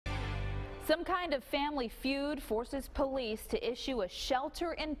Some kind of family feud forces police to issue a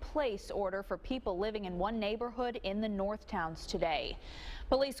shelter-in-place order for people living in one neighborhood in the North Towns today.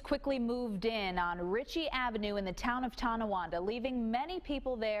 Police quickly moved in on Ritchie Avenue in the town of Tonawanda, leaving many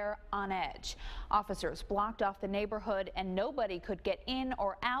people there on edge. Officers blocked off the neighborhood and nobody could get in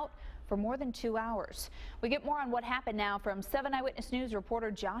or out for more than 2 hours. We get more on what happened now from 7 Eyewitness News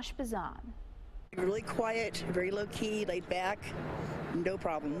reporter Josh Bazan. Really quiet, very low-key, laid back, no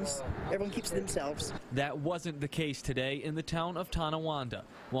problems. Everyone keeps to themselves. That wasn't the case today in the town of Tonawanda.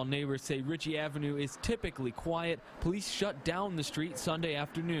 While neighbors say Ritchie Avenue is typically quiet, police shut down the street Sunday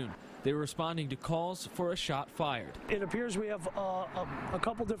afternoon. They were responding to calls for a shot fired. It appears we have a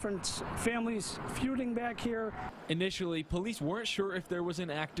couple different families feuding back here. Initially, police weren't sure if there was an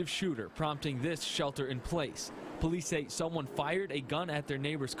active shooter, prompting this shelter in place. Police say someone fired a gun at their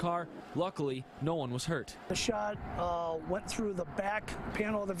neighbor's car. Luckily, no one was hurt. The shot went through the back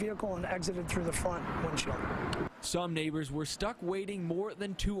panel of the vehicle and exited through the front windshield. Some neighbors were stuck waiting more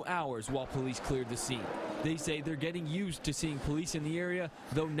than 2 hours while police cleared the scene. They say they're getting used to seeing police in the area,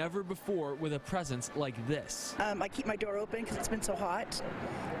 though never before with a presence like this. I keep my door open because it's been so hot,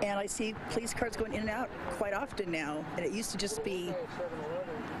 and I see police cars going in and out quite often now. And it used to just be,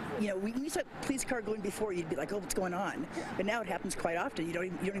 you know, we used to have a police car going before, you'd be like, oh, what's going on? But now it happens quite often. You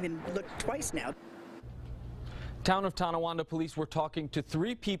don't even look twice now. Town of Tonawanda police were talking to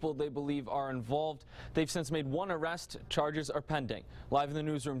 3 people they believe are involved. They've since made 1 arrest. Charges are pending. Live in the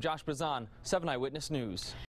newsroom, Josh Bazan, 7 Eyewitness News.